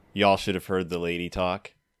Y'all should have heard the lady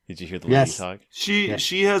talk. Did you hear the lady Yes. talk?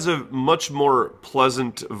 She has a much more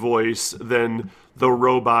pleasant voice than the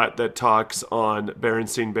robot that talks on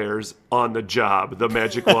Berenstain Bears on the job. The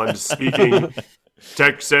magic wand speaking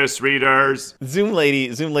Texas readers. Zoom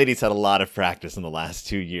Lady's had a lot of practice in the last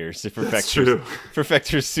 2 years to That's true. perfect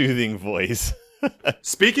her soothing voice.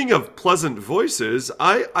 Speaking of pleasant voices,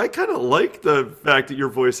 I kind of like the fact that your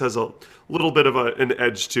voice has a little bit of an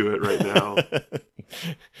edge to it right now.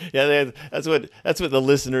 Yeah, that's what the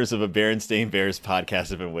listeners of a Berenstain Bears podcast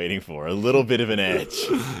have been waiting for. A little bit of an edge.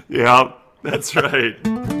 Yeah, that's right.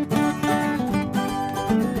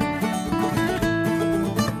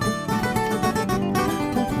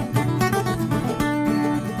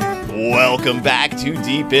 Welcome back to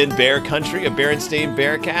Deep in Bear Country, a Berenstain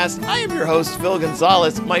Bearcast. I am your host, Phil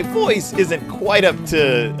Gonzalez. My voice isn't quite up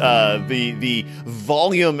to the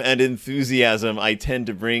volume and enthusiasm I tend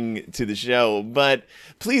to bring to the show, but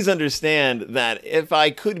please understand that if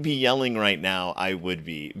I could be yelling right now, I would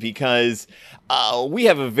be, because we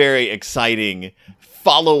have a very exciting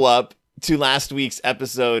follow-up to last week's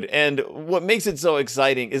episode. And what makes it so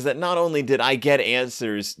exciting is that not only did I get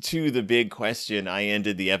answers to the big question I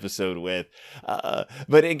ended the episode with,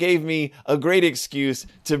 but it gave me a great excuse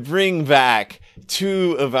to bring back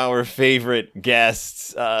two of our favorite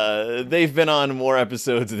guests. They've been on more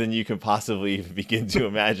episodes than you can possibly begin to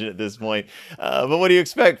imagine at this point. But what do you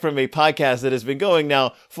expect from a podcast that has been going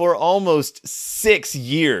now for almost 6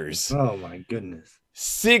 years? Oh my goodness.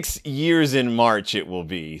 6 years in March it will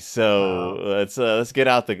be. So wow. Let's get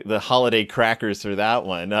out the holiday crackers for that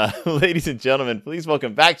one. Ladies and gentlemen, please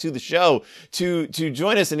welcome back to the show to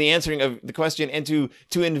join us in the answering of the question and to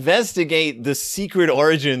investigate the secret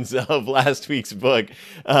origins of last week's book.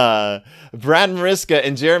 Brad Mariska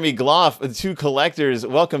and Jeremy Gloff, the two collectors.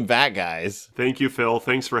 Welcome back, guys. Thank you, Phil.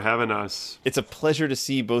 Thanks for having us. It's a pleasure to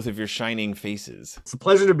see both of your shining faces. It's a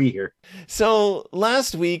pleasure to be here. So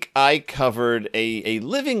last week I covered a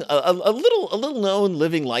little known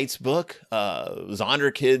Living Lights book.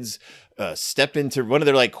 Zonder kids step into one of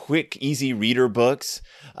their like quick, easy reader books.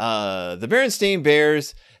 The Berenstain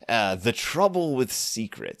Bears, The Trouble with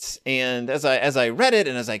Secrets. And as I read it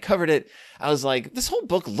and as I covered it, I was like, this whole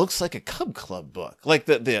book looks like a Cub Club book. Like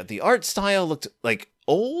the art style looked like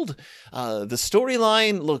old. The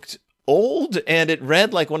storyline looked old, and it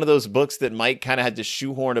read like one of those books that Mike kind of had to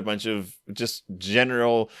shoehorn a bunch of just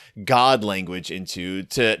general God language into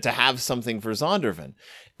to have something for Zondervan.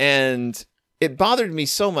 And it bothered me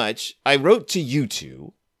so much, I wrote to you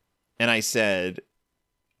two, and I said,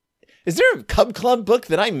 is there a Cub Club book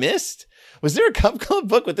that I missed? Was there a Cub Club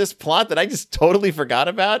book with this plot that I just totally forgot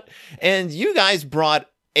about? And you guys brought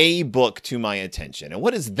a book to my attention. And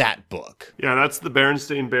what is that book? Yeah, that's the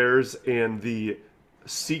Berenstain Bears and the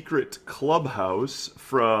Secret Clubhouse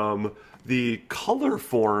from the Color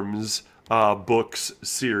Forms books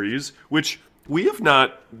series, which we have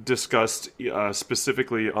not discussed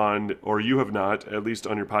specifically on, or you have not, at least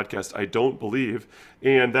on your podcast, I don't believe.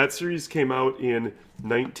 And that series came out in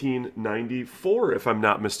 1994, if I'm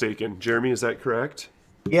not mistaken. Jeremy, is that correct?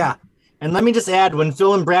 Yeah. And let me just add, when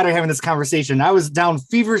Phil and Brad are having this conversation, I was down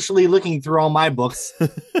feverishly looking through all my books,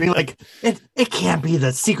 being like, it can't be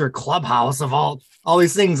the Secret Clubhouse of all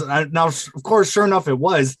these things. Now, of course, sure enough, it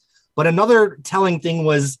was. But another telling thing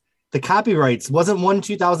was the copyrights. Wasn't one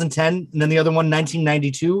 2010 and then the other one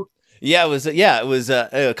 1992? Yeah, it was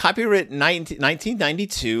copyright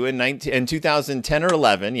 1992 and 2010 or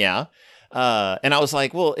 11, yeah. And I was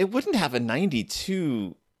like, well, it wouldn't have a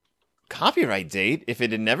 92 copyright date if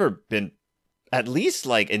it had never been at least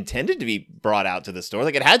like intended to be brought out to the store.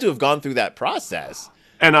 Like it had to have gone through that process.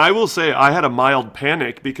 And I will say I had a mild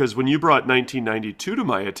panic because when you brought 1992 to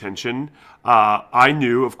my attention, I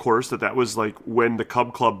knew, of course, that was like when the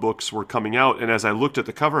Cub Club books were coming out. And as I looked at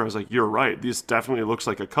the cover, I was like, you're right. This definitely looks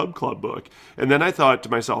like a Cub Club book. And then I thought to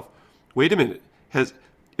myself, wait a minute,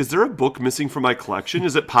 is there a book missing from my collection?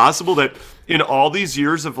 Is it possible that in all these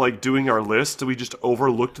years of like doing our list, we just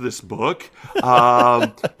overlooked this book?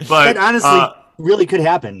 But honestly, really could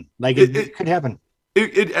happen. Like it could happen.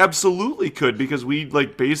 It absolutely could, because we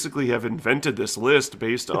like basically have invented this list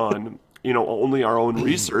based on, only our own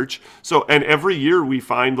research. So, and every year we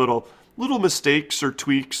find little mistakes or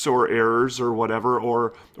tweaks or errors or whatever,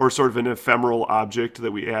 or sort of an ephemeral object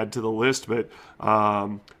that we add to the list. But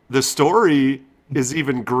the story is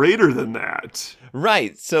even greater than that.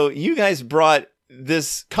 Right. So you guys brought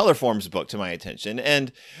this Color Forms book to my attention,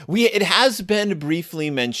 and it has been briefly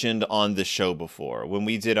mentioned on the show before when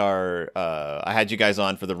we did our I had you guys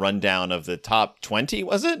on for the rundown of the top 20,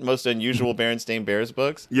 was it? Most unusual Berenstain Bears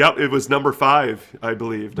books. Yep, it was number 5, I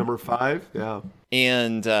believe. Number 5, yeah.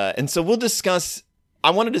 And so I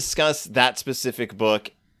want to discuss that specific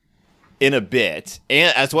book in a bit,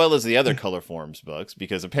 and as well as the other Color Forms books,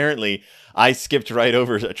 because apparently I skipped right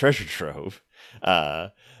over a treasure trove.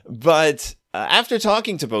 But after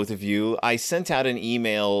talking to both of you, I sent out an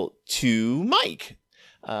email to Mike.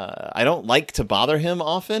 I don't like to bother him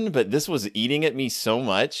often, but this was eating at me so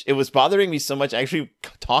much. It was bothering me so much. I actually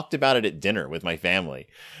talked about it at dinner with my family.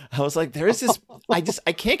 I was like, there is this, I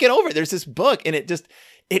can't get over it. There's this book, and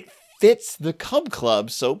it fits the Cub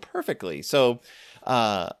Club so perfectly. So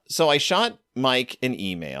I shot Mike an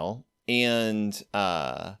email, and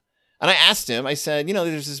I asked him, I said,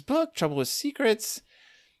 there's this book, Trouble with Secrets.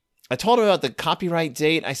 I told him about the copyright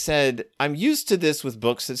date. I said, I'm used to this with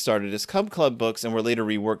books that started as Cub Club books and were later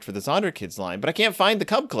reworked for the Zonderkids line, but I can't find the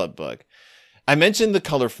Cub Club book. I mentioned the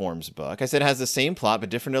Color Forms book. I said it has the same plot but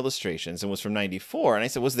different illustrations and was from 94. And I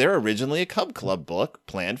said, was there originally a Cub Club book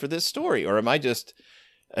planned for this story? Or am I just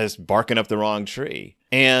barking up the wrong tree?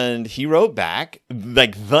 And he wrote back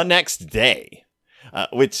like the next day.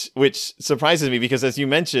 Which surprises me because, as you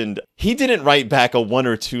mentioned, he didn't write back a 1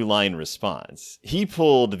 or 2 line response. He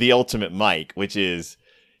pulled the ultimate Mike, which is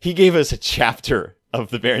he gave us a chapter of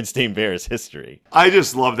the Berenstain Bears history. I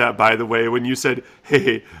just love that, by the way, when you said,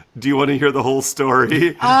 hey, do you want to hear the whole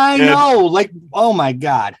story? I know, like, oh my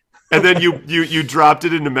God. And then you dropped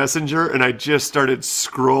it into Messenger, and I just started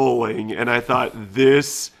scrolling, and I thought,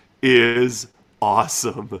 this is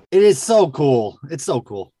awesome. It is so cool. It's so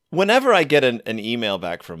cool. Whenever I get an email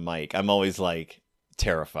back from Mike, I'm always like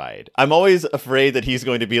terrified. I'm always afraid that he's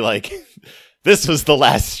going to be like, this was the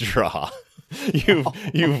last straw. You've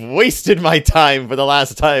wasted my time for the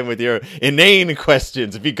last time with your inane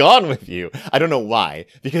questions. Be gone with you. I don't know why,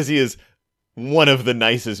 because he is one of the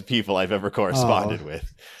nicest people I've ever corresponded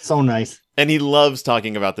with. So nice. And he loves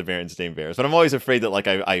talking about the Berenstain Bears. But I'm always afraid that like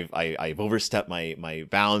I've overstepped my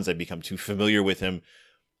bounds. I've become too familiar with him.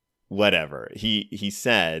 Whatever. He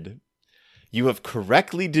said, you have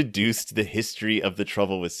correctly deduced the history of the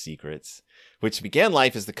Trouble with Secrets, which began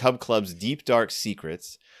life as the Cub Club's deep, dark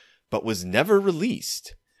secrets, but was never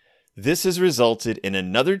released. This has resulted in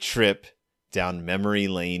another trip down memory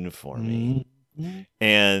lane for me. Mm-hmm.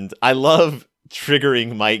 And I love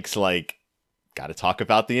triggering Mike's like, gotta talk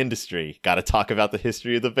about the industry, gotta talk about the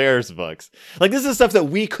history of the Bears books. Like, this is stuff that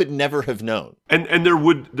we could never have known. And there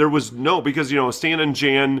was no, because Stan and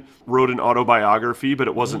Jan wrote an autobiography, but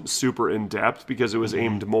it wasn't super in depth because it was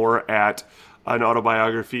aimed more at an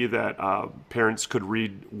autobiography that parents could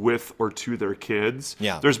read with or to their kids.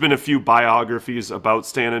 Yeah. There's been a few biographies about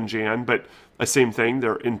Stan and Jan, but the same thing,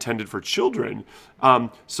 they're intended for children.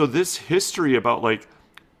 So this history about like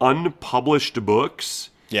unpublished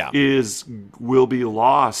books will be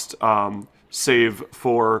lost, save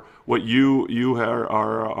for what you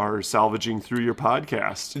are salvaging through your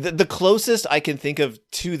podcast. The closest I can think of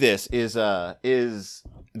to this is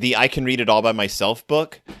the I Can Read It All by Myself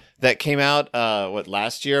book that came out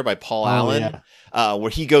last year by Paul Allen,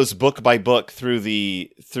 where he goes book by book through the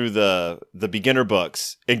beginner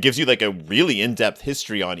books and gives you like a really in-depth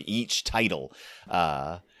history on each title.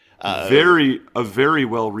 A very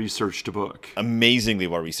well researched book, amazingly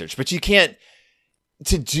well researched. But you can't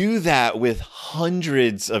to do that with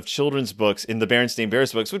hundreds of children's books in the Berenstain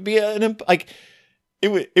Bears books would be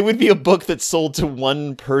it would be a book that sold to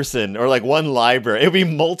one person or like one library. It would be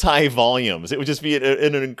multi-volumes. It would just be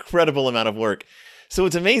an incredible amount of work. So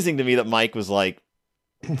it's amazing to me that Mike was like,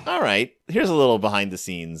 all right, here's a little behind the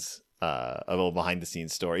scenes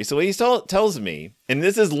story. So what he tells me, and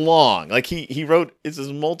this is long, like he wrote, this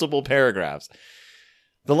is multiple paragraphs.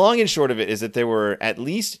 The long and short of it is that there were at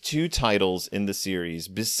least 2 titles in the series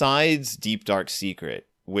besides Deep Dark Secret,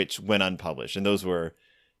 which went unpublished. And those were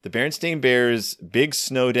the Berenstain Bears Big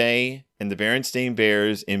Snow Day and the Berenstain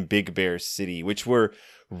Bears in Big Bear City, which were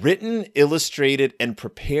written, illustrated, and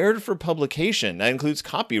prepared for publication. That includes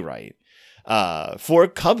copyright for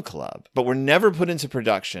Cub Club, but were never put into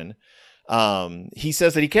production. He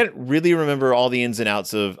says that he can't really remember all the ins and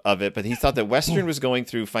outs of it, but he thought that Western was going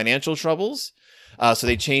through financial troubles. So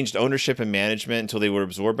they changed ownership and management until they were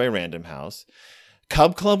absorbed by Random House.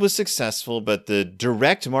 Cub Club was successful, but the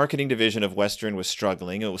direct marketing division of Western was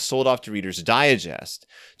struggling. It was sold off to Reader's Digest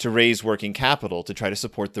to raise working capital to try to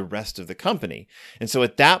support the rest of the company. And so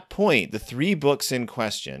at that point, the 3 books in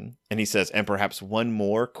question, and he says, and perhaps one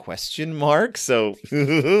more question mark. So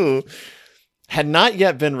had not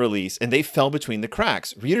yet been released, and they fell between the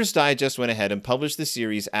cracks. Reader's Digest went ahead and published the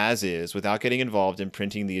series as is without getting involved in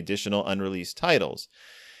printing the additional unreleased titles.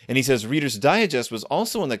 And he says Reader's Digest was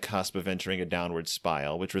also on the cusp of entering a downward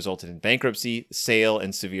spiral, which resulted in bankruptcy, sale,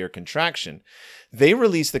 and severe contraction. They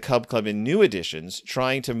released the Cub Club in new editions,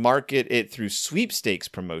 trying to market it through sweepstakes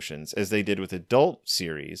promotions, as they did with adult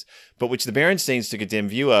series, but which the Berenstains took a dim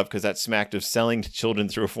view of because that smacked of selling to children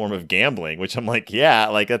through a form of gambling, which I'm like, yeah,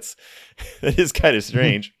 like that is kind of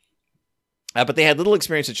strange. But they had little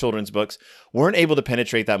experience with children's books, weren't able to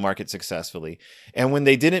penetrate that market successfully. And when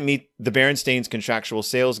they didn't meet the Berenstains' contractual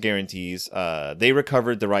sales guarantees, they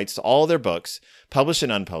recovered the rights to all their books, published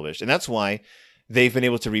and unpublished. And that's why they've been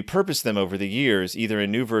able to repurpose them over the years, either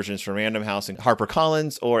in new versions for Random House and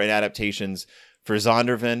HarperCollins or in adaptations for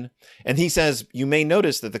Zondervan. And he says, you may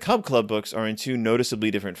notice that the Cub Club books are in two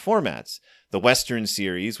noticeably different formats. The Western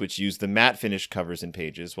series, which used the matte finish covers and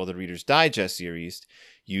pages, while the Reader's Digest series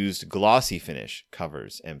used glossy finish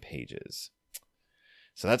covers and pages.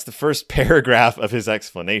 So that's the first paragraph of his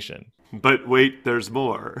explanation. But wait, there's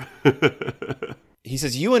more. He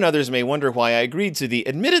says, you and others may wonder why I agreed to the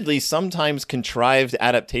admittedly sometimes contrived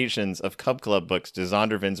adaptations of Cub Club books to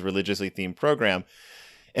Zondervan's religiously themed program.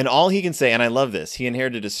 And all he can say, and I love this, he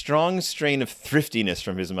inherited a strong strain of thriftiness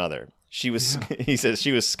from his mother. She was, he says,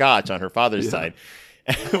 she was Scotch on her father's side,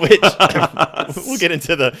 which we'll get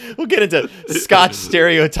into Scotch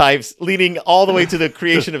stereotypes leading all the way to the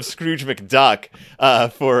creation of Scrooge McDuck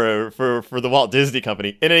for the Walt Disney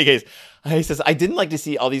Company. In any case, he says, I didn't like to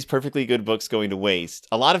see all these perfectly good books going to waste.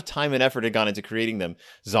 A lot of time and effort had gone into creating them.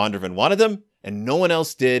 Zondervan wanted them, and no one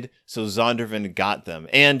else did, so Zondervan got them.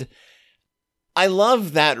 And I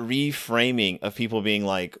love that reframing of people being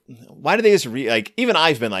like, why do they just even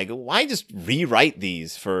I've been like, why just rewrite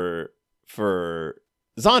these for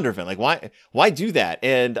Zondervan? Like, why do that?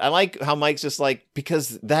 And I like how Mike's just like,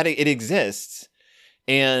 because that it exists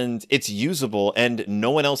and it's usable and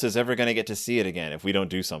no one else is ever going to get to see it again if we don't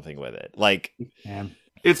do something with it. Like,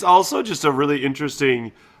 it's also just a really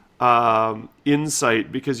interesting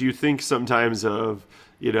insight, because you think sometimes of,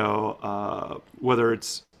 whether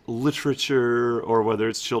it's literature or whether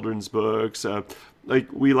it's children's books,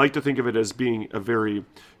 like we like to think of it as being a very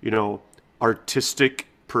artistic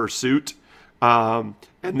pursuit, and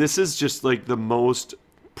this is just like the most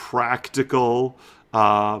practical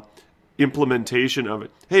implementation of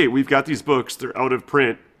it. Hey, we've got these books, they're out of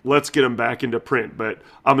print, let's get them back into print, but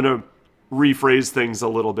I'm gonna rephrase things a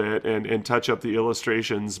little bit and touch up the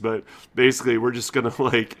illustrations, but basically we're just gonna,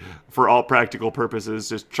 like, for all practical purposes,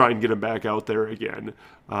 just try and get them back out there again.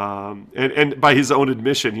 And by his own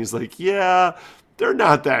admission, he's like, yeah, they're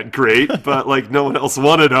not that great, but like no one else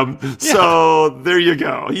wanted them, so there you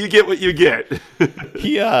go. You get what you get.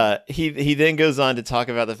 He then goes on to talk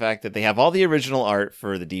about the fact that they have all the original art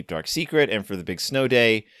for the Deep Dark Secret and for the Big Snow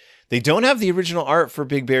Day. They don't have the original art for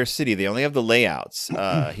Big Bear City. They only have the layouts.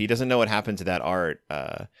 He doesn't know what happened to that art.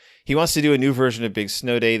 He wants to do a new version of Big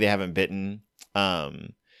Snow Day. They haven't bitten.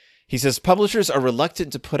 He says publishers are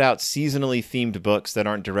reluctant to put out seasonally themed books that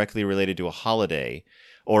aren't directly related to a holiday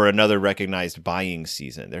or another recognized buying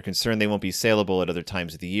season. They're concerned they won't be saleable at other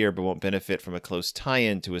times of the year, but won't benefit from a close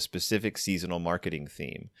tie-in to a specific seasonal marketing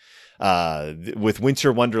theme, with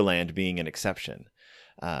Winter Wonderland being an exception.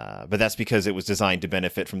 But that's because it was designed to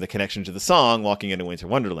benefit from the connection to the song Walking into Winter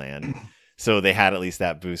Wonderland. So they had at least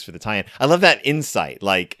that boost for the tie-in. I love that insight.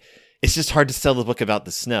 Like, it's just hard to sell a book about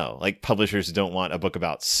the snow. Like, publishers don't want a book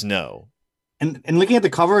about snow. And looking at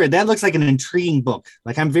the cover, that looks like an intriguing book.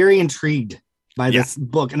 Like, I'm very intrigued by this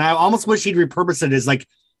book. And I almost wish he'd repurpose it as like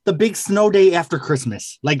the Big Snow Day after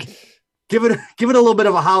Christmas. Like, give it a little bit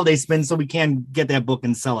of a holiday spin so we can get that book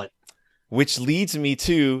and sell it. Which leads me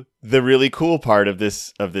to the really cool part of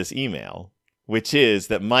this email, which is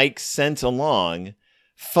that Mike sent along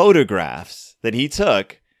photographs that he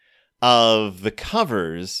took of the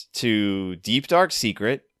covers to Deep Dark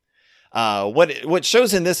Secret. What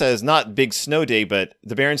shows in this as not Big Snow Day, but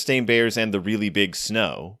the Berenstain Bears and the Really Big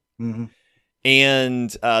Snow. Mm-hmm.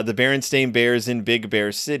 And the Berenstain Bears in Big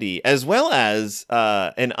Bear City, as well as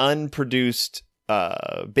an unproduced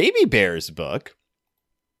Baby Bears book,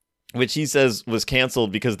 which he says was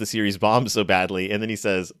canceled because the series bombed so badly. And then he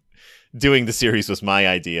says, doing the series was my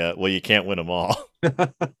idea. Well, you can't win them all.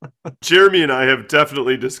 Jeremy and I have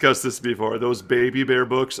definitely discussed this before. Those Baby Bear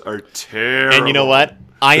books are terrible. And you know what?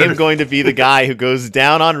 I am going to be the guy who goes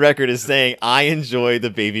down on record as saying I enjoy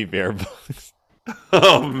the Baby Bear books.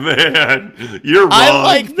 Oh, man. You're wrong. I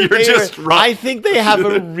like the You're just wrong. I think they have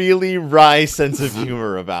a really wry sense of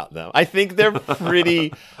humor about them. I think they're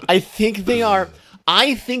pretty... I think they are...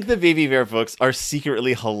 I think the Baby Bear books are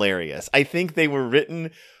secretly hilarious. I think they were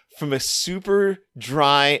written from a super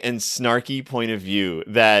dry and snarky point of view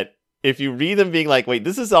that if you read them being like, wait,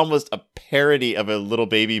 this is almost a parody of a little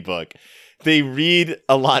baby book, they read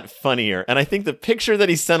a lot funnier. And I think the picture that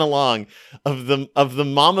he sent along of the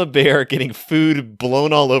mama bear getting food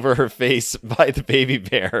blown all over her face by the baby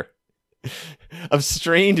bear, of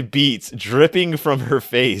strained beats dripping from her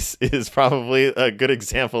face, is probably a good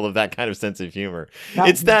example of that kind of sense of humor. Now,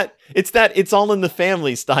 It's all in the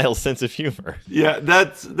family style sense of humor. Yeah,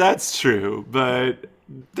 that's true, but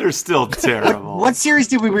they're still terrible. What series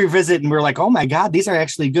did we revisit and we are like, oh my God, these are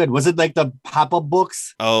actually good? Was it like the pop-up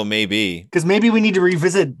books? Oh, maybe. Because maybe we need to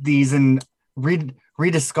revisit these and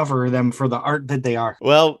rediscover them for the art that they are.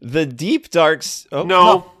 Well, the Deep Darks...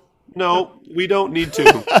 No, we don't need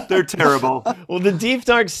to. They're terrible. Well, the Deep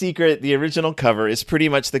Dark Secret, the original cover, is pretty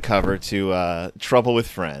much the cover to Trouble with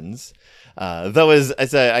Friends. Though,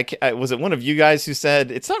 as I was it one of you guys who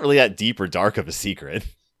said it's not really that deep or dark of a secret?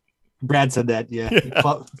 Brad said that, yeah.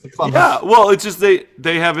 Yeah, well, it's just they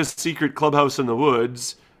have a secret clubhouse in the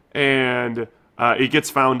woods, and it gets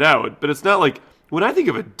found out. But it's not like, when I think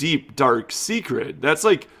of a deep, dark secret, that's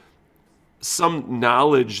like some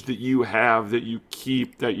knowledge that you have that you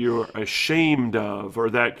keep, that you're ashamed of, or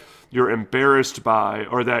that you're embarrassed by,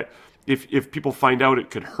 or that if people find out it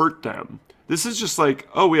could hurt them. This is just like,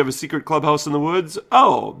 oh, we have a secret clubhouse in the woods.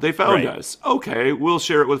 Oh, they found us. Okay, we'll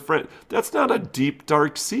share it with friends. That's not a deep,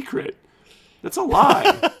 dark secret. That's a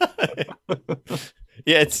lie.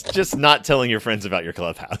 Yeah, it's just not telling your friends about your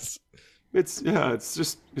clubhouse. It's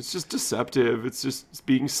just deceptive. It's just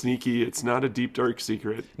being sneaky. It's not a deep, dark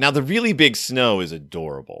secret. Now, the really big snow is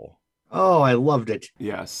adorable. Oh, I loved it.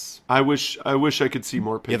 Yes. I wish I could see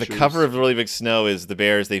more pictures. Yeah, the cover of the Really Big Snow is the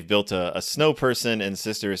bears. They've built a snow person, and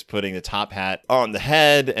sister is putting the top hat on the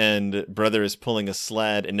head, and brother is pulling a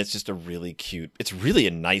sled, and it's just a really cute, it's really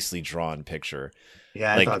a nicely drawn picture.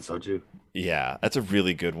 Yeah, I thought so too. Yeah, that's a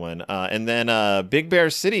really good one. And then Big Bear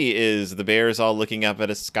City is the bears all looking up at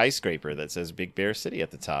a skyscraper that says Big Bear City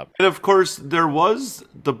at the top. And of course, there was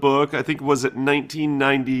the book, I think, was it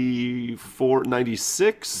 1994,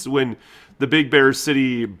 96, when the Big Bear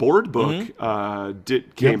City board book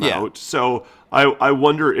came out. So I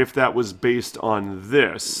wonder if that was based on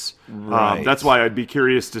this. Right. That's why I'd be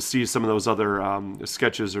curious to see some of those other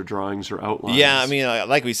sketches or drawings or outlines. Yeah, I mean,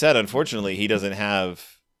 like we said, unfortunately, he doesn't have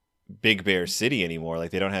Big Bear City anymore.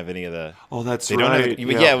 Like, they don't have any of the. Oh, that's they right. Don't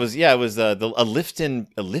have, yeah, it was a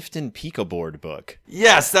Lifton Pica board book.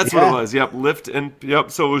 Yes, that's what it was. Yep,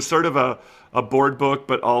 So it was sort of a board book,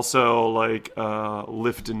 but also like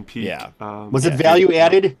lift and peak. Yeah. Was it value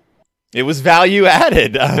added? It was value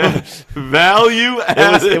added. Value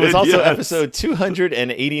added. It was also episode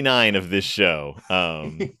 289 of this show.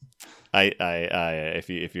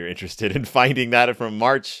 If you're interested in finding that from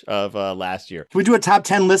March of last year. Can we do a top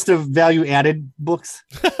 10 list of value added books?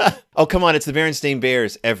 Oh, come on. It's the Berenstain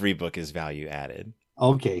Bears. Every book is value added.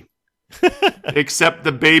 Okay. Except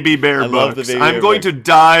the Baby Bear books. I'm going to to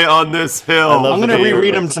die on this hill. I'm going to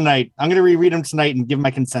reread them tonight. I'm going to reread them tonight and give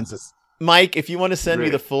my consensus. Mike, if you want to send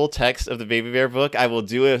me the full text of the Baby Bear book, I will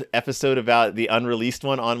do an episode about the unreleased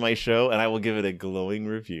one on my show, and I will give it a glowing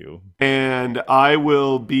review. And I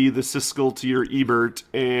will be the Siskel to your Ebert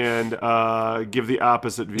and give the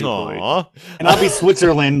opposite viewpoint. Aww. And I'll be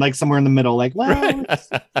Switzerland, like somewhere in the middle, like, well.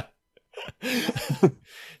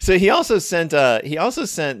 So he also sent the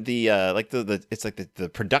the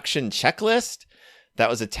production checklist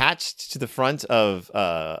that was attached to the front of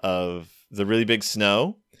the Really Big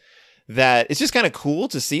Snow. That it's just kind of cool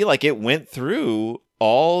to see, like, it went through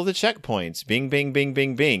all the checkpoints, bing, bing, bing,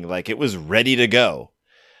 bing, bing, like it was ready to go.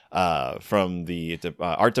 From the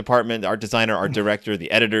art department, the art designer, art director,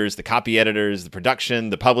 the editors, the copy editors, the production,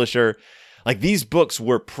 the publisher, like these books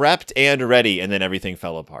were prepped and ready, and then everything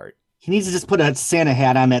fell apart. He needs to just put a Santa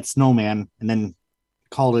hat on that snowman and then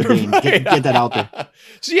call it a day and get that out there.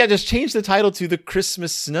 So yeah, just change the title to The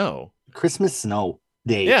Christmas Snow. Christmas Snow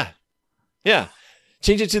Day. Yeah.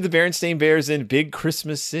 Change it to the Berenstain Bears in Big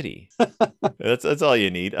Christmas City. That's all you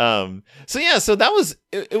need. So that was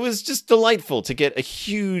it was just delightful to get a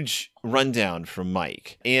huge rundown from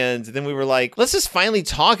Mike. And then we were like, let's just finally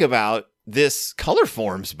talk about this Color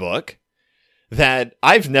Forms book that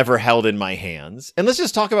I've never held in my hands. And let's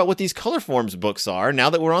just talk about what these Color Forms books are now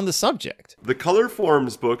that we're on the subject. The Color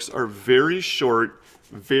Forms books are very short,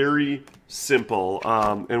 very simple.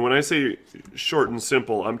 And when I say short and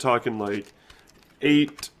simple, I'm talking like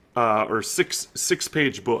 8 or 6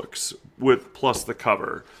 page books with plus the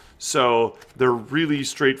cover. So they're really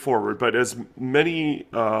straightforward, but as many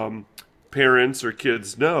parents or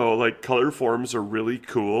kids know, like color forms are really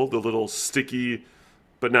cool. The little sticky,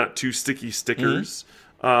 but not too sticky stickers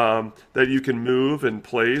that you can move and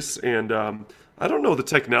place. And I don't know the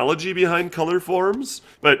technology behind color forms,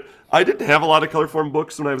 but I didn't have a lot of color form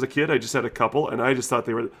books when I was a kid. I just had a couple, and I just thought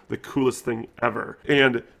they were the coolest thing ever.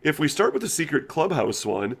 And if we start with the Secret Clubhouse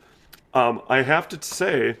one, I have to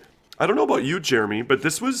say, I don't know about you, Jeremy, but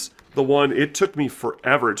this was the one, it took me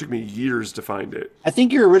forever. It took me years to find it. I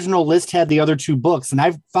think your original list had the other two books, and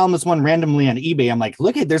I found this one randomly on eBay. I'm like,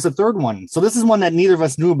 look, there's a third one. So this is one that neither of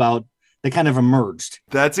us knew about that kind of emerged.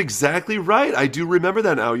 That's exactly right. I do remember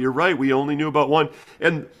that now. You're right. We only knew about one.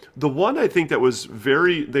 And the one I think that was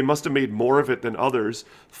they must have made more of it than others.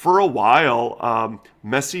 For a while,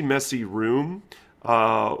 Messy, Messy Room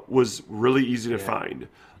was really easy to find.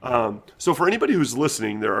 So for anybody who's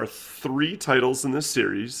listening, there are 3 titles in this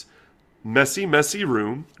series. Messy, Messy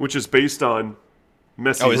Room, which is based on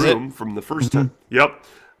Messy Room from the first time. Yep.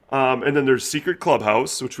 And then there's Secret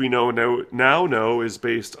Clubhouse, which we now know is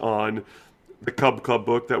based on the Cub Club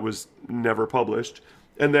book that was never published.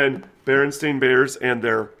 And then Berenstain Bears and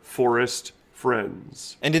their Forest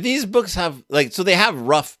Friends. And do these books have, so they have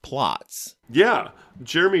rough plots? Yeah.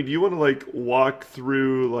 Jeremy, do you want to, walk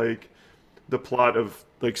through, the plot of,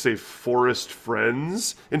 say, Forest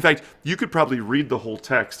Friends? In fact, you could probably read the whole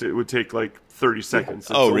text. It would take, 30 seconds.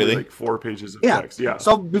 It's only, really? 4 pages of Yeah. text. Yeah.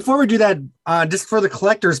 So before we do that, just for the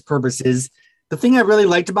collector's purposes, the thing I really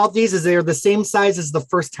liked about these is they're the same size as the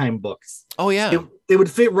first time books. Oh, yeah. They would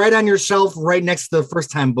fit right on your shelf right next to the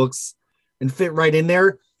first time books and fit right in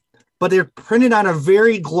there. But they're printed on a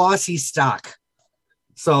very glossy stock.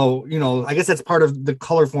 So, I guess that's part of the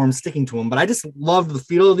color form sticking to them. But I just love the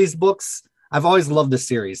feel of these books. I've always loved this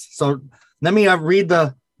series. So let me read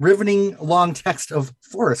the riveting long text of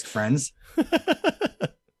Forest Friends.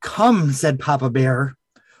 Come, said Papa Bear.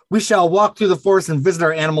 We shall walk through the forest and visit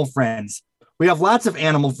our animal friends. We have lots of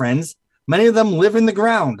animal friends. Many of them live on the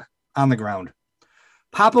ground.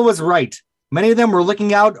 Papa was right. Many of them were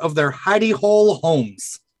looking out of their hidey hole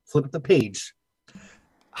homes. Flip the page.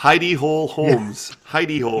 Hidey hole homes. Yeah.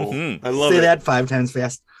 Hidey hole. Mm-hmm. I love Say it. that 5 times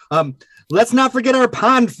fast. Let's not forget our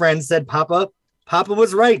pond friends, said Papa. Papa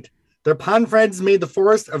was right. Their pond friends made the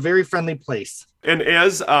forest a very friendly place. And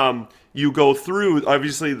as you go through,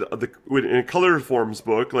 obviously, in a color forms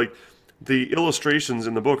book, the illustrations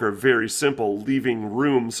in the book are very simple, leaving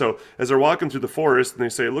room. So as they're walking through the forest and they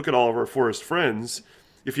say, look at all of our forest friends,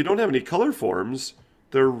 if you don't have any color forms,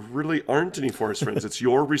 there really aren't any forest friends. It's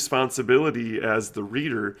your responsibility as the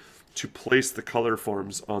reader to place the color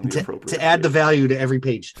forms on the appropriate to add page. the value to every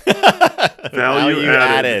page. Value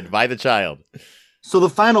added by the child. So the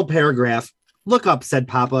final paragraph, look up, said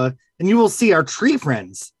Papa, and you will see our tree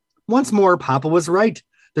friends. Once more, Papa was right.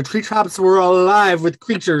 The treetops were alive with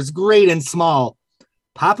creatures great and small.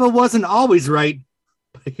 Papa wasn't always right,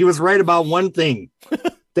 but he was right about one thing.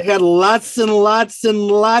 They had lots and lots and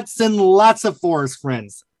lots and lots of forest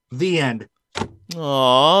friends. The end.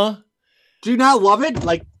 Aww. Do you not love it?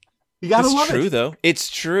 You gotta love it. It's true, though. It's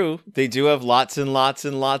true. They do have lots and lots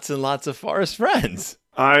and lots and lots of forest friends.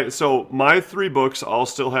 So my 3 books all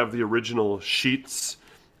still have the original sheets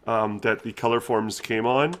that the color forms came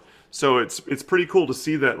on. So it's pretty cool to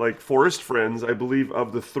see that Forest Friends, I believe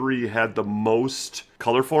of the 3 had the most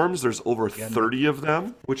color forms. There's over 30 of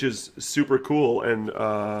them, which is super cool. And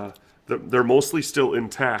they're mostly still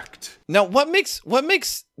intact. Now, what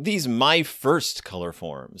makes these my first color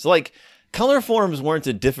forms? Color forms weren't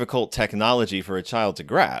a difficult technology for a child to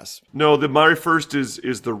grasp. No, my first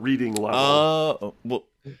is the reading level.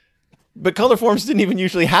 But color forms didn't even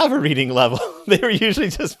usually have a reading level. They were usually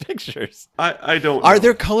just pictures. I don't know. Are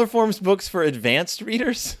there color forms books for advanced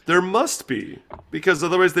readers? There must be, because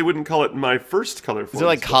otherwise they wouldn't call it my first color forms. Is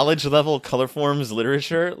there college level color forms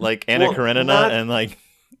literature? Anna Karenina and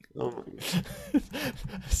Oh my God.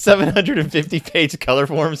 750 page color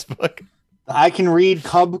forms book? I can read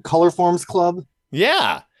Cub Color Forms Club.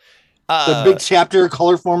 Yeah. The big chapter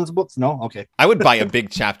color forms books. No, okay. I would buy a big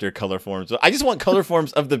chapter color forms. I just want color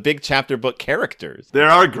forms of the big chapter book characters. There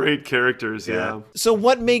are great characters, yeah. So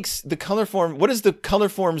what makes the color form? What is the color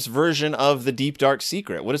forms version of the Deep Dark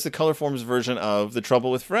Secret? What is the color forms version of The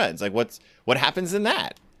Trouble with Friends? What happens in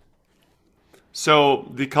that?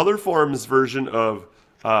 So the color forms version of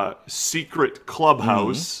Secret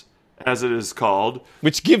Clubhouse, as it is called,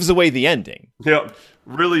 which gives away the ending. Yep.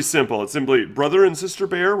 Really simple. It's simply brother and sister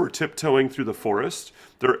bear were tiptoeing through the forest.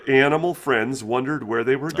 Their animal friends wondered where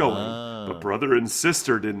they were going, but brother and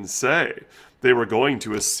sister didn't say. They were going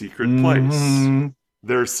to a secret place.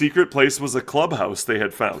 Their secret place was a clubhouse they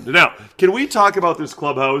had found. Now, can we talk about this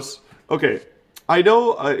clubhouse? Okay, I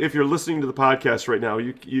know if you're listening to the podcast right now,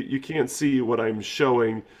 you can't see what I'm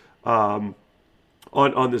showing on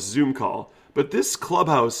this Zoom call, but this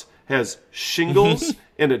clubhouse has shingles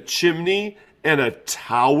and a chimney and a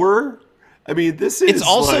tower. I mean, this is It's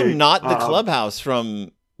also like, not the clubhouse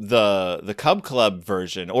from the Cub Club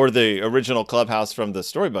version or the original clubhouse from the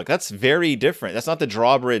storybook. That's very different. That's not the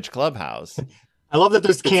Drawbridge clubhouse. I love that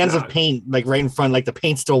there's cans of not. paint like right in front, like the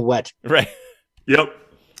paint's still wet. Right. Yep.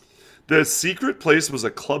 The secret place was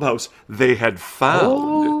a clubhouse they had found.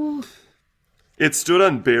 Oh, It stood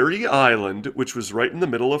on Berry Island, which was right in the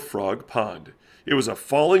middle of Frog Pond. It was a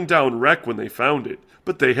falling down wreck when they found it,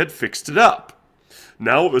 but they had fixed it up.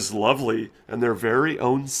 Now it was lovely and their very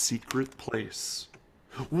own secret place.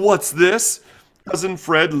 What's this? Cousin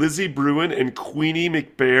Fred, Lizzie Bruin, and Queenie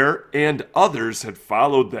McBear and others had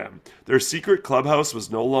followed them. Their secret clubhouse was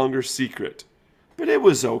no longer secret. But it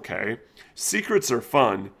was okay. Secrets are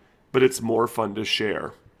fun, but it's more fun to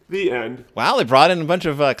share. The end. Wow, they brought in a bunch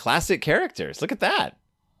of classic characters. Look at that.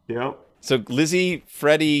 Yeah. So Lizzie,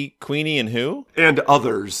 Freddie, Queenie, and who? And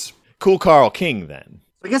others. Cool Carl King, then.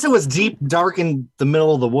 I guess it was deep, dark in the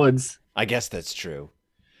middle of the woods. I guess that's true.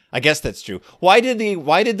 Why did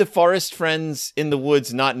the forest friends in the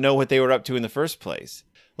woods not know what they were up to in the first place?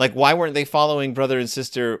 Like, why weren't they following brother and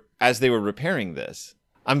sister as they were repairing this?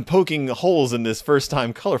 I'm poking holes in this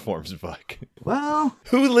first-time Colorforms book. Well,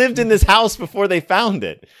 Who lived in this house before they found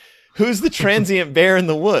it? Who's the transient bear in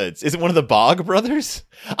the woods? Is it one of the Bog brothers?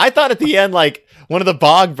 I thought at the end, like, one of the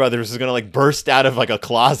Bog brothers was going to, like, burst out of, like, a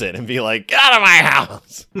closet and be like, get out of my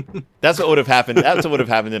house. That's what would have happened. That's what would have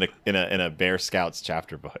happened in a Bear Scouts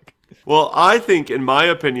chapter book. Well, I think, in my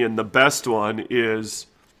opinion, the best one is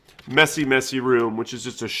Messy Messy Room, which is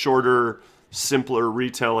just a shorter, simpler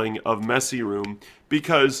retelling of Messy Room.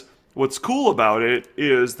 Because what's cool about it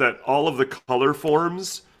is that all of the color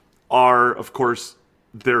forms are, of course,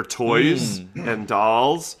 their toys and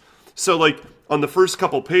dolls. So, like, on the first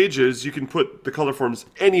couple pages, you can put the color forms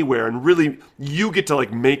anywhere, and really, you get to,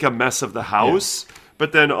 like, make a mess of the house. Yeah.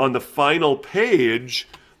 But then on the final page,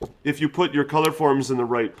 if you put your color forms in the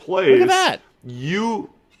right place, look at that.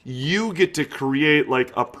 You get to create,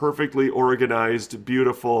 like, a perfectly organized,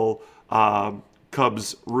 beautiful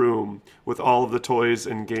Cubs room with all of the toys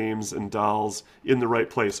and games and dolls in the right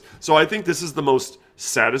place. So I think this is the most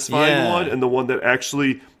satisfying one, and the one that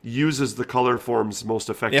actually uses the color forms most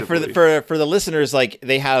effectively. Yeah, for the listeners, like,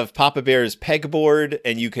 they have Papa Bear's pegboard,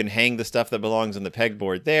 and you can hang the stuff that belongs on the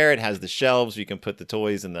pegboard there. It has the shelves where you can put the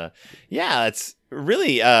toys in the. Yeah, it's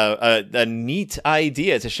really a neat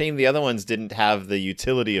idea. It's a shame the other ones didn't have the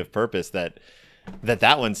utility of purpose that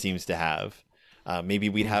one seems to have. Maybe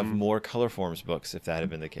we'd have more Colorforms books if that had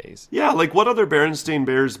been the case. Yeah, like what other Berenstain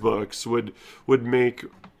Bears books would make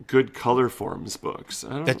good Colorforms books?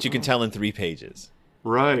 You can tell in 3 pages.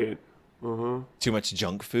 Right. Too much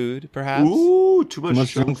junk food, perhaps? Ooh, too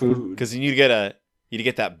much junk food. Because you get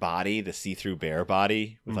that body, the see-through bear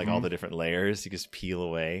body with like all the different layers. You just peel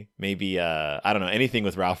away. Maybe I don't know, anything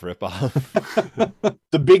with Ralph Ripoff.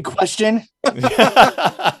 the big question.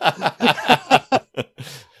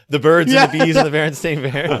 The birds and the bees and the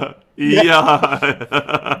Berenstain Bear. Yeah.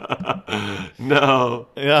 No.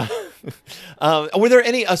 Yeah. Were there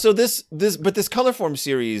any? So this Colorform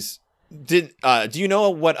series do you know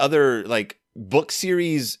what other like book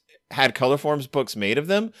series had Colorforms books made of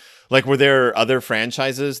them? Like, were there other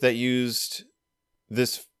franchises that used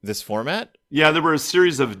this format? Yeah, there were a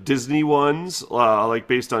series of Disney ones, like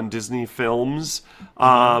based on Disney films.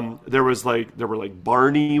 There were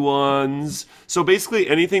Barney ones. So basically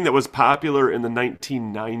anything that was popular in the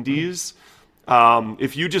 1990s.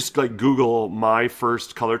 If you just like Google my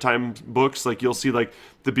first Color Time books, like you'll see like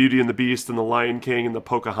the Beauty and the Beast and the Lion King and the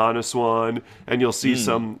Pocahontas one, and you'll see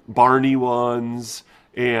some Barney ones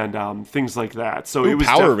and things like that. So it was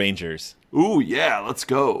Power Rangers. Ooh, yeah, let's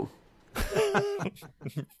go.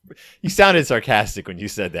 You sounded sarcastic when you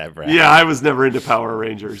said that, Brad. Yeah, I was never into Power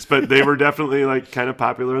Rangers, but they were definitely like kind of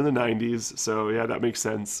popular in the 90s. So yeah, that makes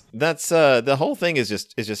sense. That's the whole thing is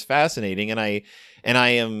just fascinating, and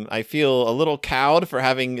I feel a little cowed for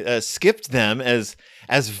having skipped them as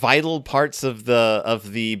vital parts of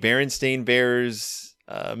the Berenstain Bears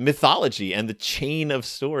mythology and the chain of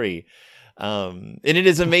story. And it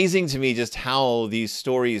is amazing to me just how these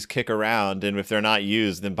stories kick around, and if they're not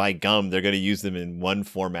used, then by gum, they're going to use them in one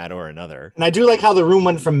format or another. And I do like how the room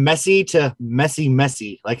went from messy to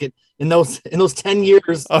messy. Like it in those 10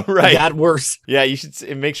 years, Oh, right. it got worse. Yeah, you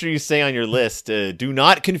should make sure you say on your list, do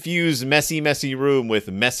not confuse messy room with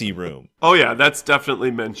messy room. Oh yeah, that's definitely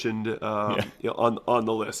mentioned on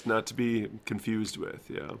the list, not to be confused with.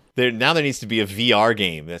 Yeah. Now there needs to be a VR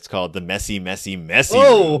game that's called the messy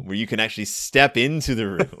Oh. room, where you can actually step into the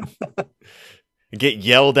room and get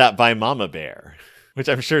yelled at by Mama Bear, which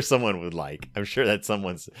I'm sure someone would like. I'm sure that's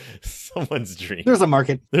someone's dream. There's a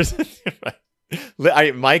market. There's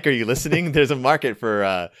Mike, are you listening? There's a market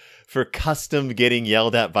for custom getting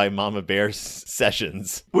yelled at by Mama Bear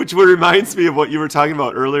sessions. Which reminds me of what you were talking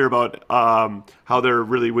about earlier about how there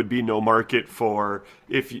really would be no market for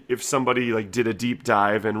if somebody like did a deep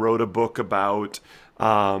dive and wrote a book about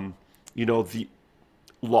the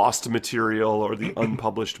lost material or the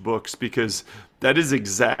unpublished books, because that is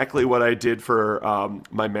exactly what I did for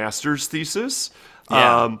my master's thesis.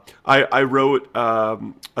 Yeah. I wrote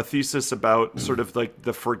a thesis about sort of like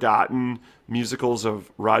the forgotten musicals of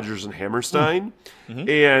Rodgers and Hammerstein,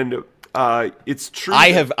 and it's true.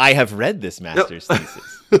 I have read this master's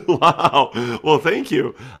thesis. Wow. Well, thank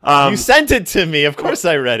you. You sent it to me. Of course,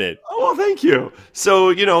 I read it. Oh, well, thank you. So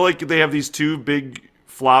like they have these two big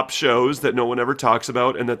flop shows that no one ever talks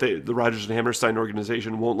about, and that the Rodgers and Hammerstein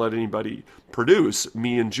organization won't let anybody produce,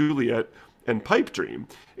 Me and Juliet and Pipe Dream.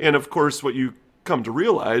 And of course, what you come to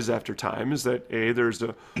realize after time is that there's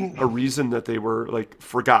a reason that they were like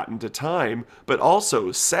forgotten to time, but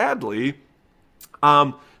also sadly,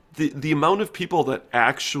 the amount of people that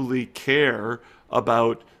actually care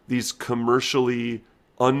about these commercially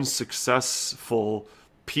unsuccessful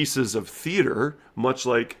pieces of theater, much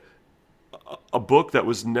like a book that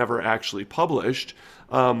was never actually published,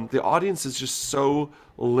 the audience is just so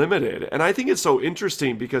limited. And I think it's so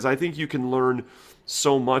interesting because I think you can learn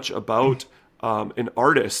so much about an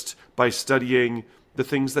artist by studying the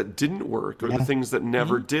things that didn't work or the things that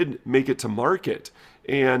never did make it to market.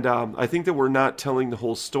 And I think that we're not telling the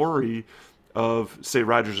whole story of, say,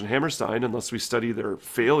 Rodgers and Hammerstein unless we study their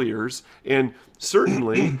failures. And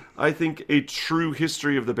certainly, I think a true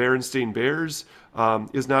history of the Berenstain Bears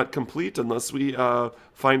is not complete unless we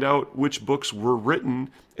find out which books were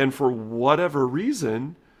written and for whatever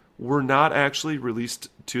reason were not actually released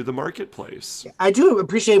to the marketplace. I do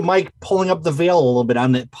appreciate Mike pulling up the veil a little bit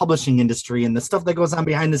on the publishing industry and the stuff that goes on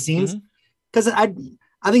behind the scenes, because I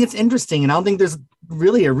think it's interesting, and I don't think there's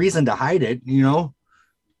really a reason to hide it.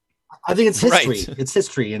 I think it's history. Right. It's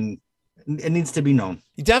history, and it needs to be known.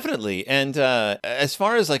 Definitely. And as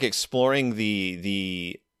far as like exploring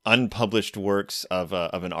the unpublished works of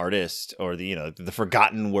an artist, or the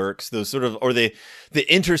forgotten works, those sort of, or the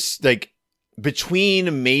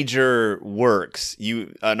between major works,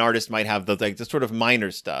 an artist might have the sort of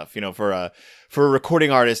minor stuff. For a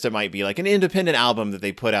recording artist, it might be like an independent album that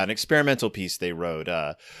they put out, an experimental piece they wrote,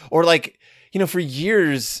 or for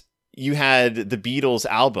years you had the Beatles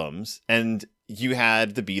albums and you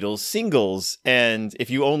had the Beatles singles, and if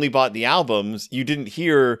you only bought the albums, you didn't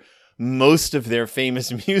hear most of their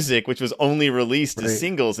famous music, which was only released as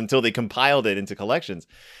singles until they compiled it into collections.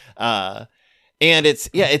 And it's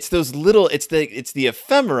the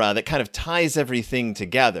ephemera that kind of ties everything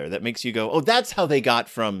together, that makes you go, oh, that's how they got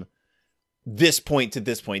from this point to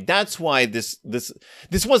this point. That's why this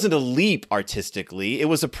wasn't a leap artistically. It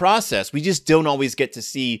was a process. We just don't always get to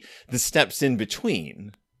see the steps in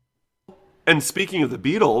between. And speaking of the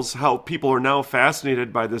Beatles, how people are now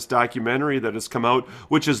fascinated by this documentary that has come out,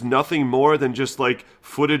 which is nothing more than just like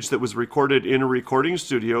footage that was recorded in a recording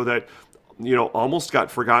studio that almost got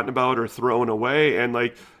forgotten about or thrown away. And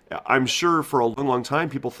I'm sure for a long, long time,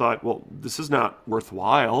 people thought, well, this is not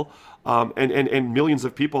worthwhile. And millions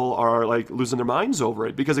of people are losing their minds over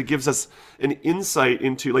it because it gives us an insight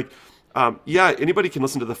into anybody can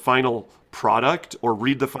listen to the final product or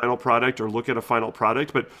read the final product or look at a final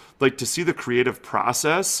product, but to see the creative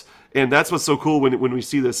process. And that's what's so cool when we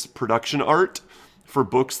see this production art for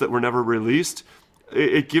books that were never released.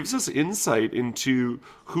 It gives us insight into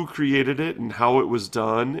who created it and how it was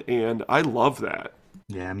done. And I love that.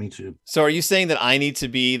 Yeah, me too. So are you saying that I need to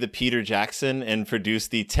be the Peter Jackson and produce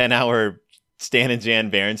the 10-hour Stan and Jan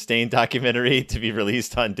Berenstain documentary to be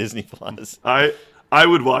released on Disney Plus? I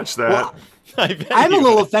would watch that. Well, I'm a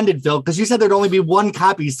little offended, Phil, because you said there'd only be one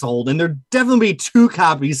copy sold, and there'd definitely be 2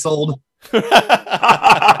 copies sold. 2. And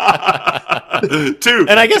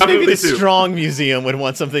I guess maybe the Strong Museum would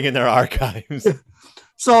want something in their archives.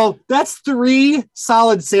 So that's 3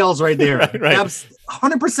 solid sales right there. Right. That's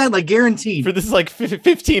 100% like guaranteed. For this like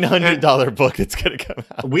 $1,500 book that's gonna come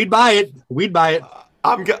out. We'd buy it.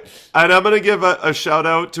 I'm gonna give a shout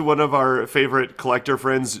out to one of our favorite collector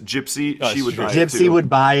friends, Gypsy. Oh, She would sure. buy it Gypsy too. would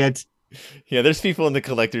buy it. Yeah, there's people in the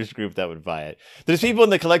collectors group that would buy it. There's people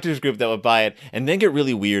in the collectors group that would buy it and then get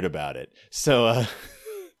really weird about it. So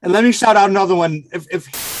And let me shout out another one. If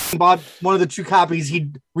he bought one of the 2 copies,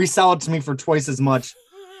 he'd resell it to me for twice as much.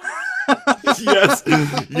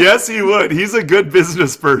 yes, he would. He's a good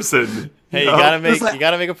business person. hey, know? you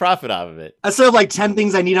gotta make a profit out of it. I still have like 10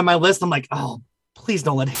 things I need on my list. I'm like, oh, please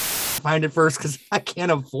don't let him find it first because I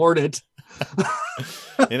can't afford it.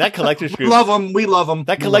 And that collectors group, We love them.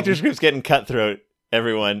 that collectors group's getting cutthroat.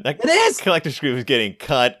 Everyone, that It is. collectors group is getting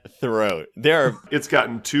cutthroat. There are It's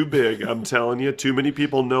gotten too big. I'm telling you, too many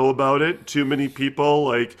people know about it. Too many people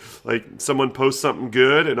like someone posts something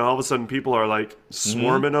good, and all of a sudden people are like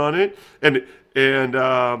swarming on it. And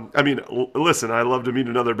I mean, listen, I love to meet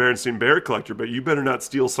another Berenstain Bear collector, but you better not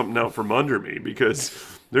steal something out from under me because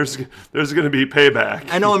there's going to be payback.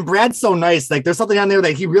 I know, and Brad's so nice. Like, there's something on there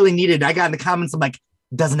that he really needed. I got in the comments. I'm like,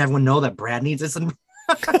 doesn't everyone know that Brad needs this? And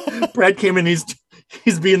Brad came in.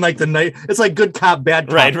 He's being like the night. It's like good cop, bad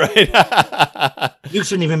cop. right. You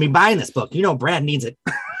shouldn't even be buying this book. You know, Brad needs it.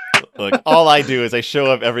 Look, all I do is I show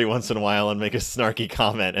up every once in a while and make a snarky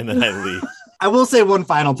comment, and then I leave. I will say one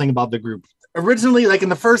final thing about the group. Originally, like in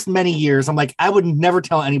the first many years, I'm like, I would never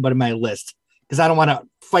tell anybody my list because I don't want to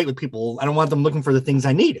fight with people. I don't want them looking for the things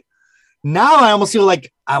I need. Now I almost feel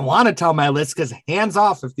like I want to tell my list because hands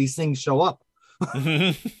off if these things show up.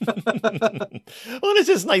 Well, it's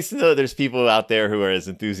just nice to know that there's people out there who are as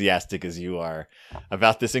enthusiastic as you are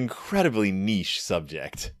about this incredibly niche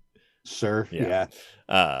subject. Sure. Yeah.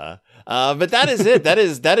 But that is it. That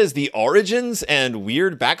is the origins and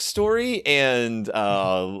weird backstory and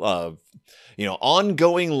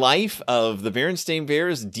ongoing life of the Berenstain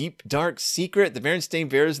Bears' deep dark secret, the Berenstain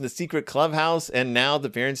Bears in the secret clubhouse, and now the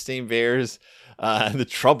Berenstain Bears the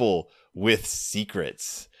trouble with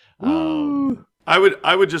secrets. I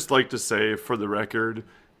would just like to say, for the record,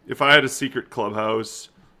 if I had a secret clubhouse,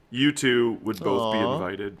 you two would both be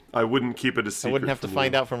invited. I wouldn't keep it a secret. I wouldn't have to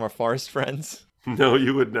find out from our forest friends. No,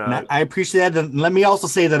 you would not. And I appreciate that. And let me also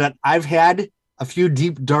say that I've had a few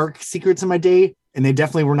deep, dark secrets in my day, and they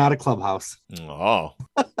definitely were not a clubhouse. Oh.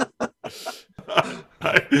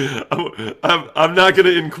 I'm not going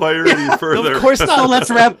to inquire any further. Of course not. So let's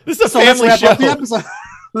wrap. This is a family let's wrap show. up the episode.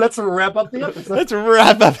 Let's wrap up the episode. Let's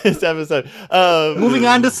wrap up this episode. Moving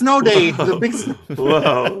on to Snow Day. The big.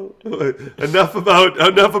 Wow. Enough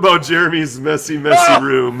about Jeremy's messy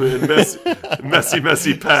room and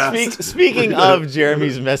messy past. Speaking of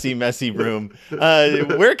Jeremy's messy room,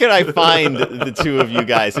 where can I find the two of you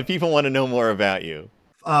guys if people want to know more about you?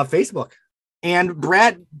 Facebook. And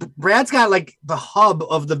Brad's got like the hub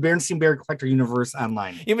of the Berenstain Bear Collector universe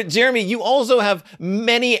online. Yeah, but Jeremy, you also have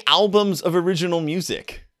many albums of original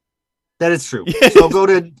music. That is true. So go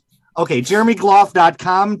to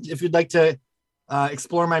jeremygloff.com if you'd like to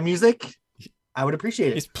explore my music. I would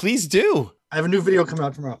appreciate it. Yes, please do. I have a new video coming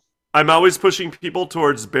out tomorrow. I'm always pushing people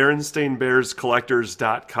towards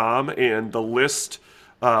BerenstainBearsCollectors.com, and the list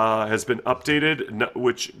has been updated,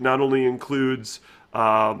 which not only includes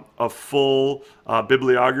a full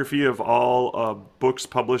bibliography of all books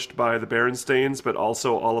published by the Berenstains, but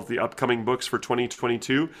also all of the upcoming books for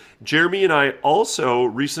 2022. Jeremy and I also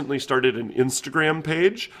recently started an Instagram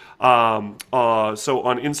page. So on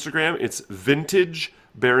Instagram, it's Vintage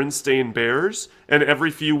Berenstain Bears, and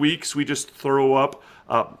every few weeks we just throw up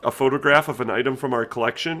a photograph of an item from our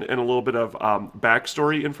collection and a little bit of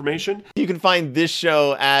backstory information. You can find this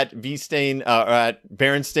show at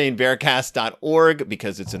Berenstainbearcast.org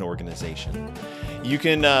because it's an organization. You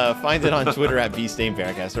can find it on Twitter at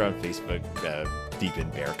BStainBearcast or on Facebook, Deep in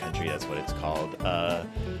Bear Country. That's what it's called.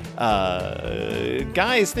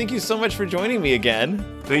 Guys, thank you so much for joining me again.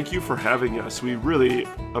 Thank you for having us. We really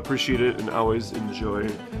appreciate it and always enjoy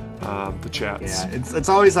the chats. Yeah, it's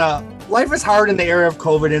always life is hard in the era of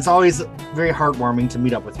COVID. And it's always very heartwarming to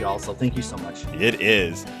meet up with y'all. So thank you so much. It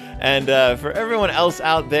is. And for everyone else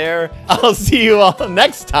out there, I'll see you all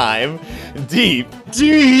next time, deep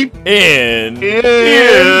in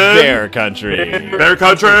Bear Country. Bear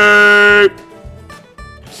Country!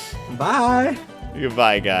 Bye.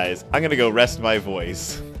 Goodbye, guys. I'm going to go rest my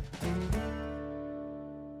voice.